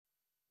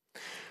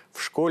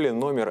В школе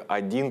номер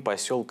 1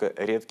 поселка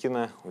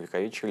Редкино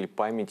увековечили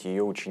память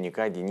ее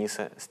ученика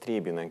Дениса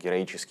Стребина,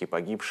 героически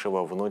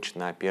погибшего в ночь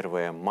на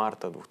 1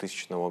 марта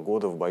 2000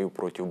 года в бою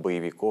против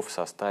боевиков в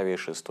составе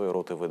 6-й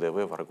роты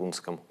ВДВ в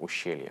Аргунском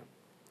ущелье.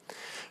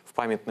 В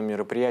памятном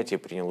мероприятии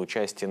принял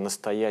участие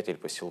настоятель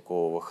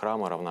поселкового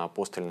храма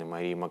равноапостольной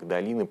Марии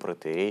Магдалины,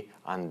 протоиерей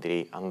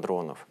Андрей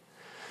Андронов.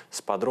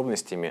 С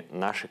подробностями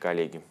наши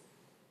коллеги.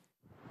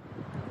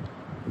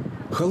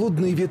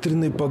 Холодная и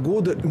ветреная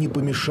погода не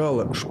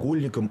помешала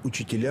школьникам,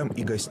 учителям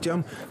и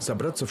гостям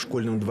собраться в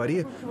школьном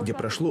дворе, где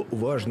прошло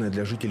важное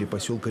для жителей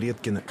поселка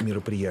Редкино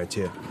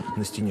мероприятие.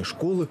 На стене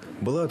школы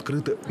была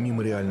открыта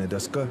мемориальная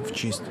доска в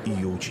честь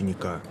ее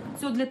ученика.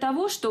 Все для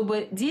того,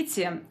 чтобы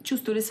дети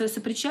чувствовали свою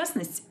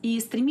сопричастность и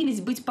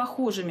стремились быть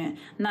похожими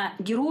на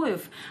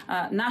героев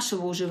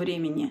нашего уже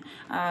времени,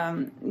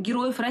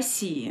 героев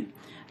России,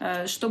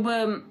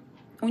 чтобы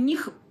у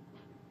них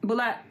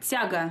была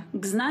тяга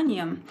к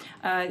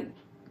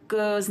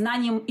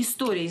знаниям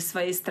истории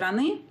своей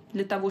страны,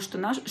 для того,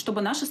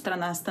 чтобы наша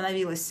страна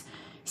становилась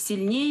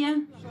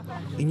сильнее.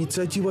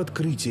 Инициатива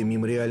открытия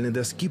мемориальной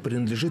доски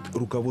принадлежит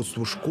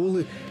руководству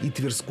школы и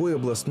Тверской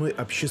областной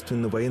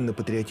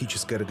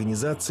общественно-военно-патриотической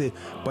организации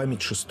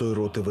 «Память шестой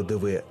роты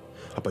ВДВ».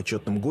 А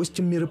почетным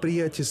гостем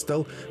мероприятия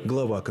стал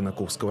глава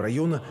Конаковского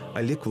района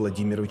Олег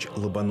Владимирович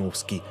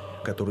Лобановский,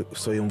 который в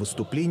своем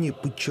выступлении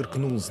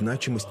подчеркнул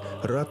значимость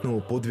ратного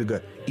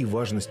подвига и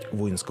важность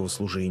воинского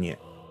служения.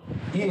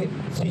 И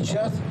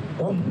сейчас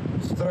он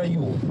в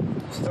строю.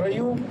 В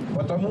строю,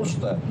 потому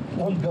что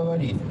он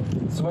говорит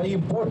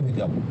своим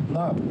подвигом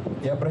нам,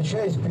 и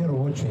обращаясь в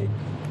первую очередь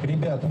к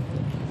ребятам,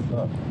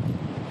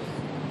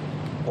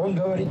 он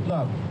говорит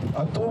нам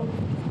о том,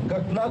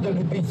 как надо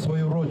любить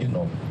свою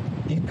родину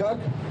и как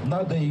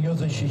надо ее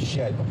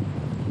защищать,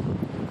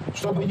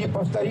 чтобы не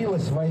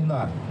повторилась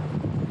война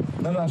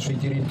на нашей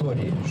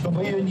территории,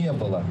 чтобы ее не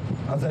было.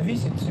 А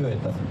зависит все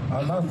это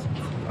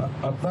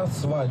от нас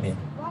с вами.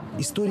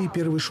 История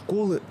первой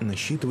школы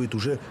насчитывает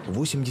уже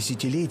 8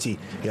 десятилетий,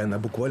 и она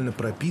буквально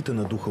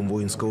пропитана духом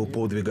воинского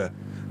подвига.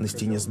 На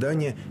стене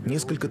здания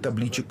несколько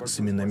табличек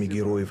с именами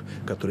героев,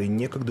 которые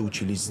некогда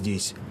учились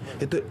здесь.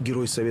 Это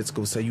герой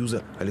Советского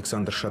Союза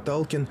Александр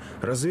Шаталкин,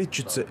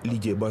 разведчица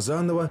Лидия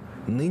Базанова.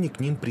 Ныне к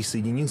ним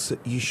присоединился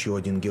еще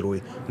один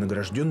герой,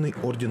 награжденный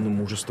орденом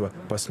мужества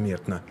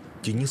посмертно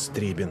 – Денис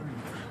Стребин.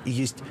 И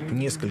есть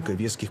несколько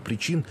веских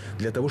причин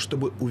для того,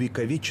 чтобы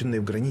увековеченная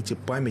в граните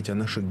память о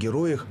наших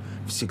героях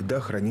всегда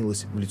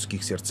хранилась в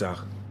людских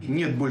сердцах.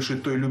 Нет больше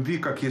той любви,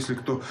 как если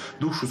кто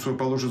душу свою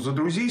положит за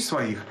друзей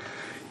своих.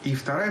 И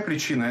вторая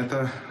причина –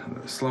 это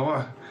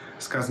слова,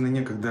 сказанные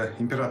некогда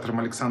императором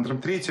Александром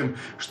III,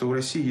 что у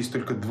России есть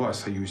только два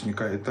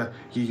союзника – это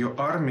ее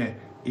армия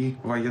и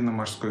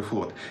военно-морской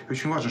флот. И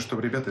очень важно,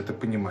 чтобы ребята это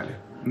понимали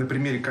на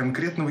примере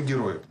конкретного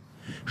героя.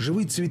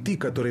 Живые цветы,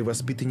 которые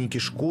воспитанники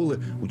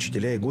школы,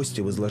 учителя и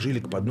гости возложили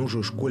к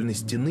подножию школьной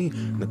стены,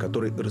 на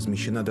которой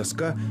размещена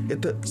доска,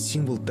 это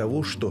символ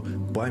того, что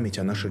память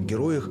о наших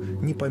героях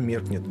не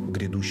померкнет в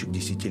грядущих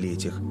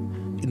десятилетиях.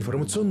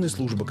 Информационная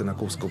служба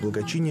Конаковского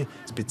благочиния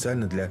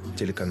специально для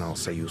телеканала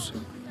 «Союз».